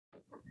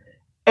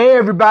Hey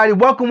everybody,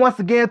 welcome once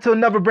again to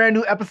another brand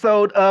new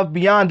episode of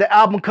Beyond the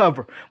Album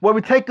Cover, where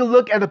we take a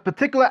look at a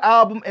particular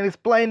album and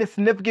explain its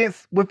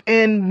significance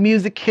within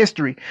music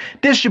history.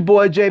 This is your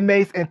boy Jay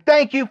Mace, and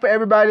thank you for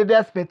everybody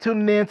that's been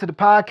tuning in to the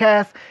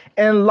podcast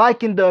and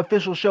liking the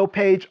official show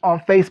page on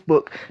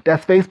Facebook.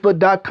 That's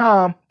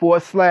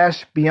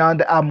facebook.com/Beyond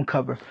the Album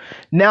Cover.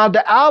 Now,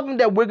 the album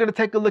that we're going to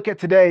take a look at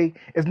today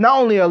is not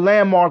only a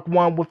landmark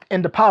one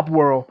within the pop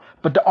world,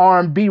 but the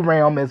R&B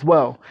realm as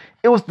well.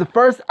 It was the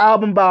first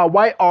album by a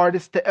white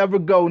artist to ever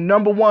go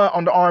number one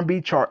on the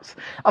R&B charts.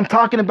 I'm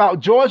talking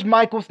about George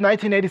Michael's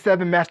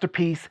 1987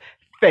 masterpiece,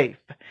 Faith.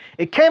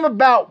 It came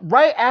about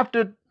right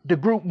after the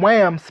group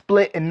Wham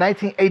split in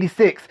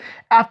 1986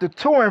 after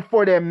touring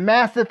for their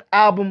massive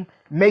album,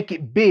 Make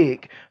It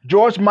Big.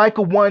 George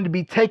Michael wanted to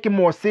be taken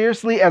more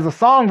seriously as a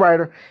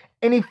songwriter,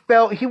 and he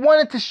felt he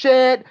wanted to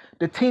shed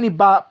the teeny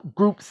bop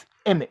group's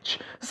image.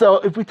 So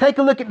if we take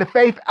a look at the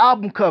Faith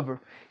album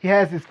cover, he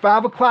has his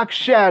 5 o'clock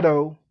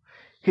shadow,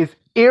 his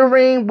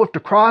earring with the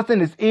cross in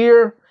his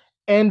ear,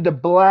 and the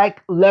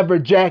black leather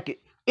jacket.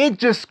 It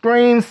just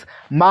screams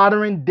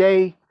modern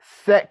day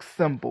sex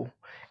symbol.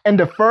 And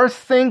the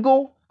first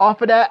single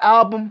off of that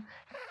album,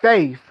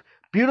 Faith,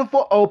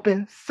 beautiful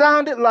open,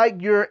 sounded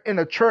like you're in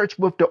a church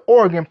with the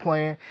organ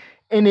playing,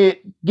 and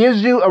it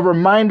gives you a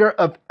reminder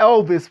of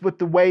Elvis with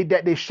the way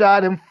that they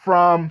shot him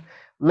from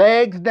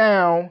legs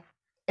down,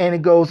 and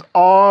it goes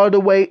all the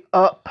way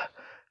up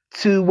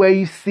to where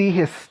you see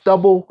his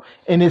stubble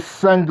and his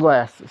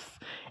sunglasses.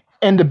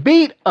 And the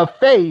beat of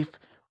Faith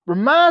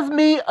reminds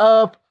me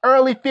of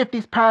early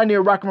 50s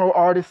pioneer rock and roll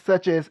artists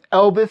such as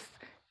Elvis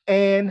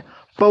and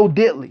Bo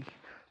Diddley.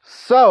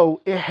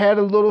 So it had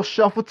a little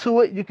shuffle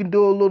to it. You can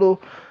do a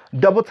little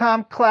double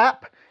time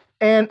clap.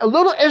 And a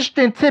little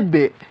interesting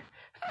tidbit.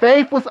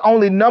 Faith was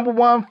only number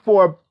one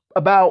for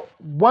about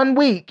 1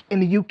 week in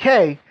the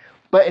UK,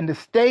 but in the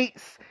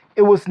States,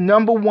 it was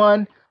number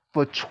one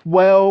for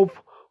 12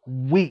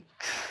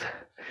 weeks.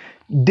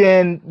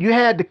 Then you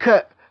had to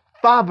cut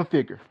Father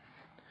Figure.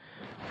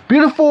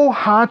 Beautiful,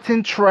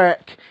 haunting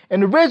track.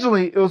 And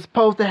originally it was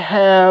supposed to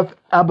have,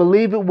 I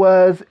believe it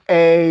was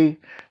a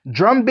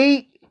drum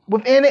beat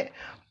within it.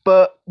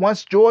 But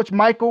once George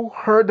Michael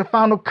heard the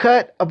final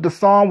cut of the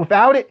song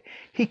without it,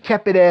 he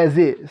kept it as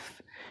is.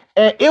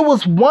 And it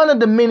was one of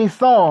the many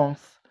songs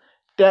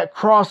that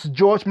crossed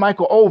George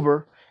Michael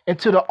over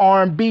into the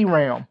R&B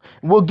realm.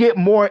 We'll get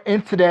more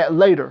into that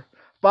later.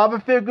 Father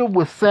Figure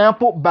was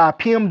sampled by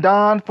PM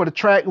Dawn for the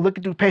track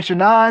Looking Through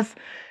Patient Eyes,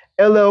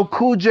 LL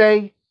Cool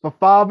J for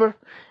Father,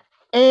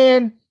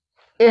 and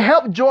it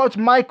helped George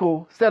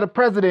Michael set a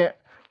precedent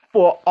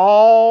for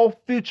all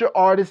future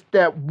artists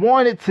that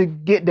wanted to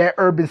get that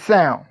urban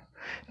sound.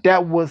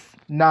 That was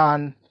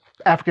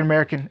non-African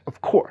American,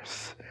 of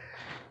course.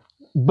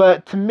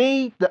 But to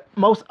me, the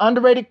most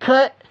underrated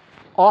cut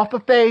off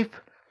of Faith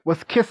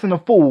was Kissing a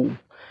Fool.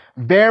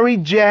 Very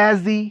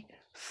jazzy,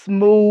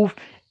 smooth.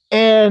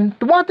 And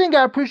the one thing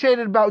I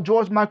appreciated about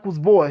George Michael's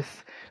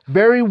voice,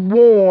 very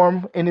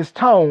warm in his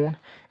tone,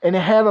 and it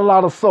had a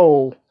lot of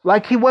soul.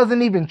 Like he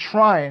wasn't even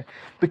trying,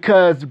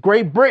 because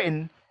Great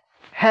Britain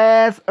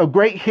has a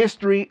great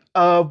history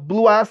of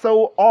blue-eyed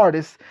soul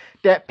artists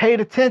that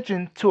paid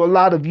attention to a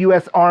lot of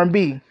U.S.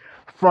 R&B,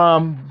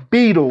 from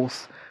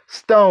Beatles,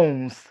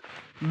 Stones,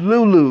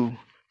 Lulu,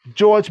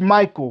 George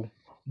Michael,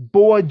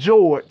 Boy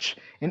George,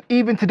 and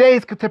even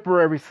today's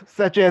contemporaries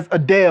such as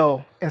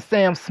Adele and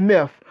Sam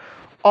Smith.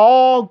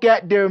 All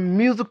got their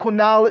musical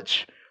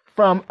knowledge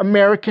from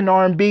American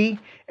R&B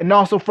and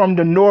also from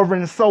the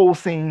Northern Soul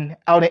scene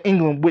out in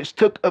England, which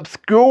took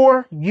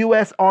obscure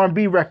U.S.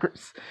 R&B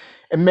records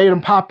and made them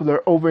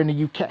popular over in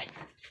the UK.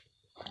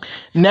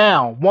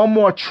 Now, one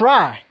more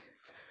try.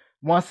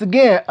 Once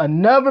again,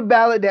 another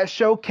ballad that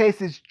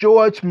showcases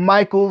George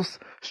Michael's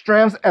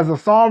strengths as a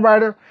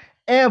songwriter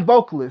and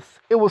vocalist.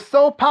 It was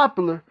so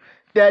popular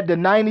that the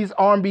 90s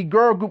R&B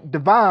girl group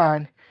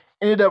Divine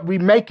ended up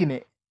remaking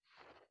it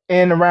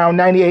in around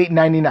 98,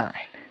 99.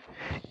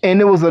 And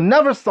it was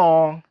another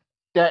song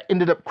that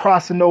ended up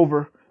crossing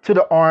over to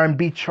the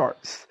R&B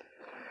charts.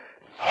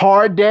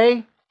 Hard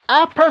Day.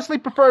 I personally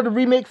prefer the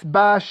remix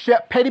by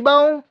Shep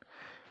Pettibone,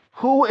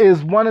 who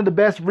is one of the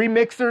best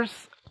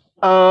remixers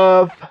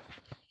of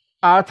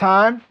our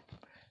time.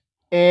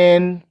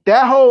 And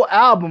that whole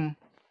album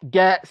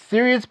got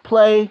serious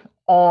play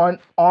on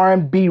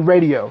R&B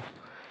radio.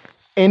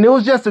 And it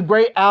was just a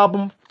great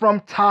album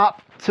from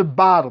top to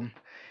bottom.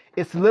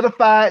 It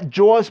solidified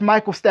George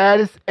Michael's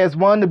status as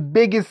one of the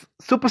biggest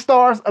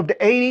superstars of the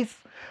 80s,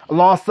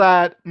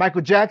 alongside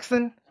Michael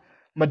Jackson,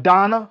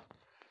 Madonna,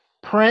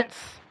 Prince,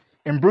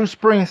 and Bruce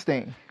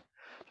Springsteen.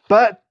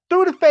 But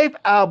through the Faith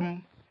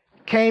album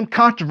came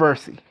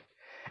controversy.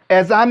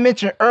 As I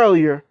mentioned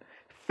earlier,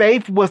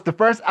 Faith was the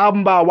first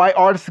album by a white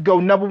artist to go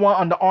number one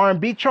on the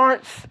R&B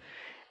charts.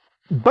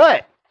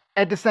 But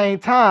at the same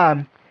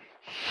time,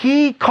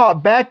 he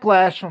caught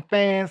backlash from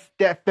fans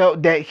that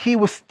felt that he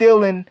was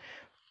stealing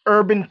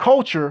urban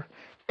culture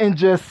and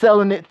just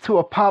selling it to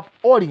a pop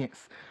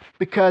audience.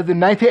 Because in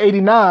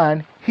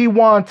 1989, he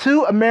won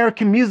 2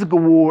 American Music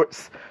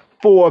Awards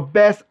for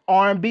Best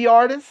R&B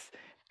Artist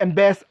and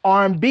Best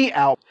R&B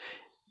Album.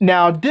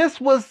 Now,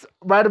 this was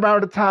right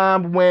around the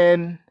time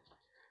when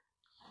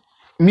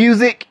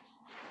music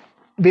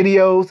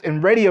videos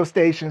and radio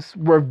stations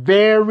were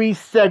very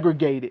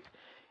segregated.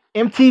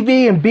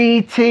 MTV and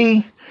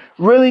BET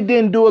really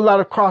didn't do a lot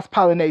of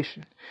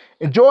cross-pollination.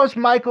 And George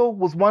Michael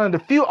was one of the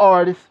few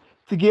artists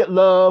to get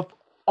love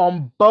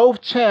on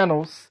both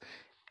channels,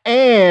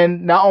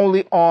 and not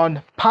only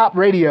on pop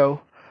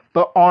radio,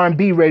 but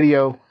R&B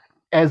radio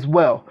as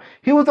well.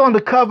 He was on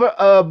the cover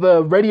of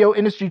a radio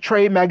industry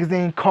trade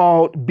magazine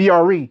called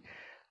BRE,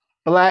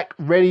 Black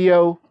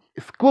Radio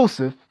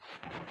Exclusive.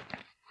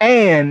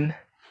 And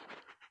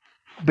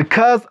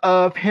because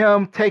of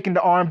him taking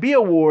the R&B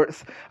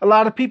awards, a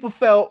lot of people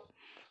felt,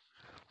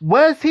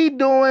 what is he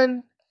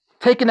doing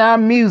taking our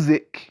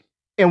music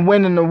and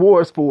winning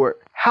awards for it?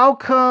 How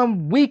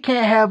come we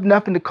can't have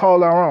nothing to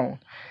call our own?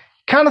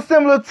 Kind of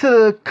similar to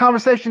the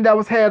conversation that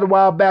was had a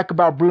while back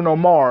about Bruno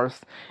Mars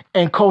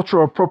and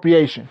cultural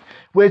appropriation,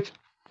 which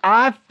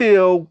I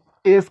feel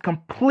is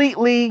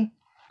completely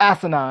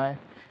asinine.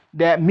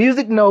 That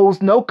music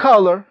knows no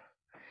color,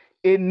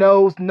 it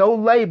knows no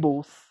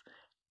labels.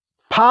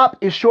 Pop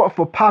is short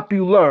for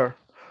popular.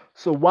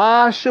 So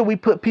why should we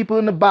put people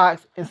in the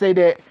box and say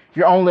that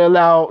you're only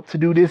allowed to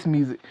do this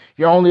music,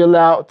 you're only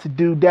allowed to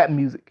do that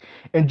music?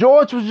 And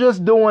George was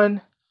just doing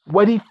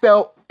what he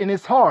felt in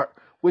his heart,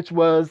 which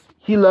was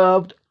he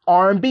loved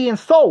R&B and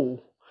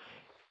soul.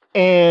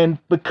 And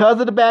because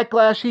of the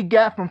backlash he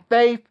got from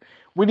Faith,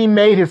 when he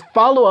made his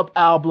follow-up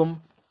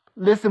album,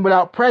 Listen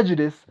Without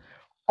Prejudice,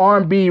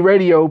 R&B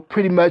radio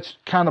pretty much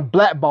kind of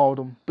blackballed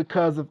him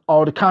because of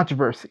all the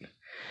controversy.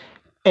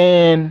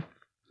 And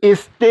it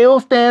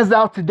still stands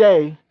out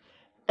today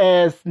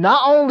as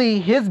not only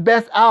his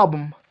best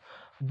album,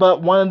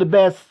 but one of the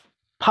best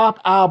pop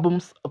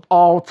albums of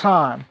all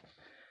time.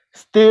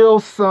 Still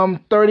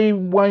some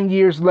 31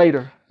 years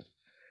later.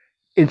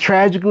 And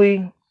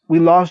tragically, we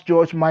lost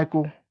George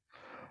Michael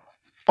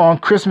on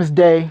Christmas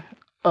Day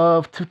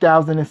of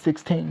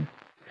 2016.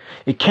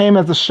 It came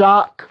as a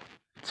shock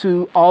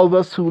to all of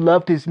us who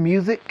loved his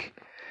music.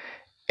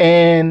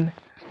 And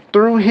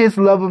through his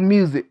love of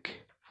music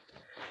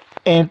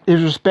and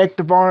his respect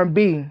of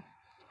R&B,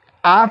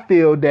 I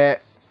feel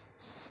that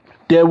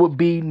there would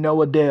be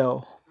no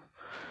Adele.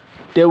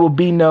 There would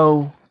be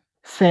no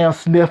Sam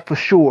Smith for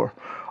sure,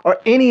 or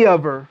any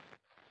other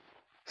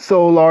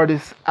soul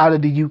artist out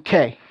of the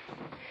UK.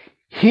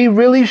 He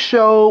really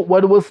showed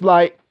what it was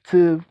like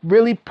to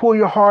really pull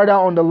your heart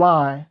out on the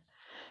line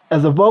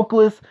as a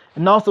vocalist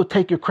and also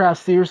take your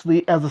craft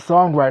seriously as a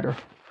songwriter.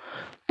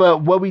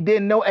 But what we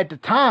didn't know at the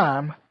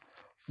time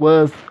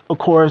was, of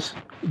course,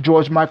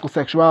 George Michael's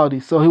sexuality.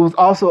 So he was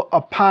also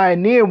a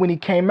pioneer when he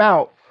came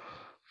out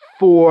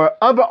for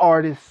other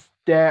artists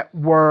that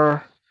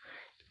were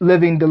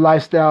living the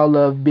lifestyle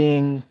of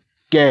being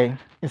gay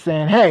and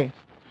saying, hey,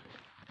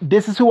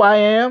 this is who I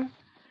am.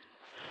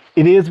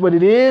 It is what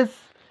it is.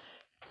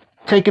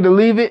 Take it or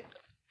leave it.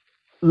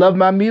 Love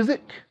my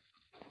music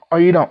or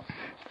you don't.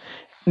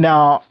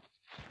 Now,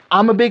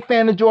 I'm a big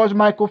fan of George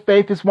Michael.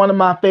 Faith is one of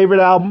my favorite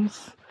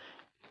albums.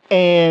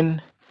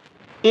 And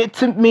it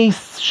to me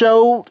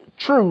showed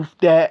truth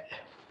that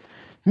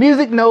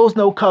music knows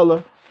no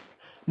color,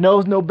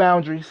 knows no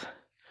boundaries.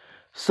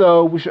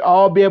 So we should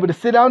all be able to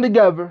sit down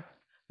together,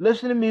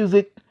 listen to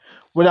music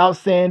without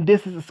saying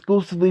this is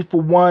exclusively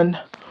for one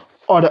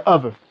or the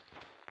other.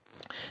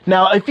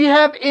 Now, if you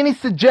have any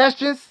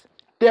suggestions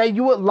that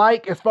you would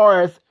like as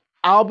far as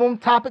album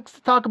topics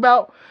to talk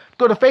about,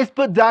 go to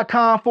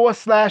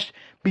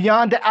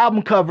facebook.com/Beyond the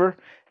Album Cover.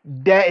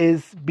 That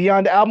is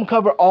Beyond the Album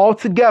Cover all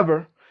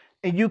together.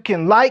 And you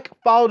can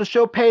follow the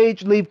show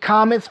page, leave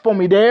comments for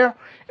me there.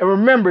 And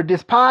remember,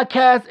 this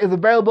podcast is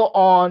available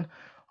on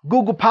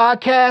Google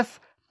Podcasts,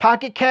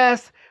 Pocket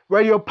Casts,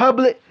 Radio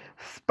Public,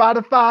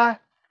 Spotify,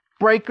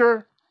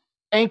 Breaker,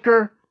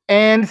 Anchor,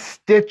 and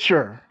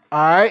Stitcher. All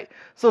right.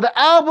 So the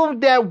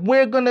album that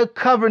we're going to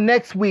cover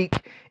next week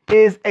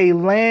is a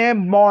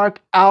landmark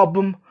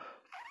album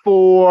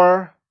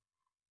for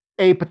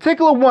a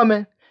particular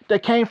woman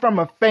that came from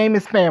a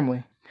famous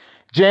family,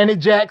 Janet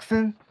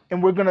Jackson.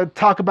 And we're going to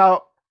talk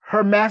about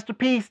her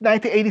masterpiece,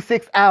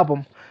 1986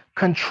 album,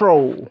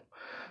 Control.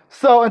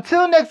 So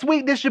until next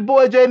week, this is your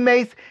boy Jay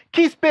Mace.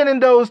 Keep spinning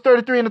those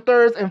 33 and the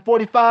thirds and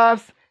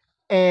 45s.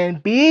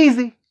 And be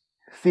easy.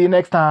 See you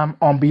next time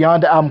on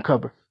Beyond the Album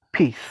Cover.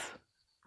 Peace.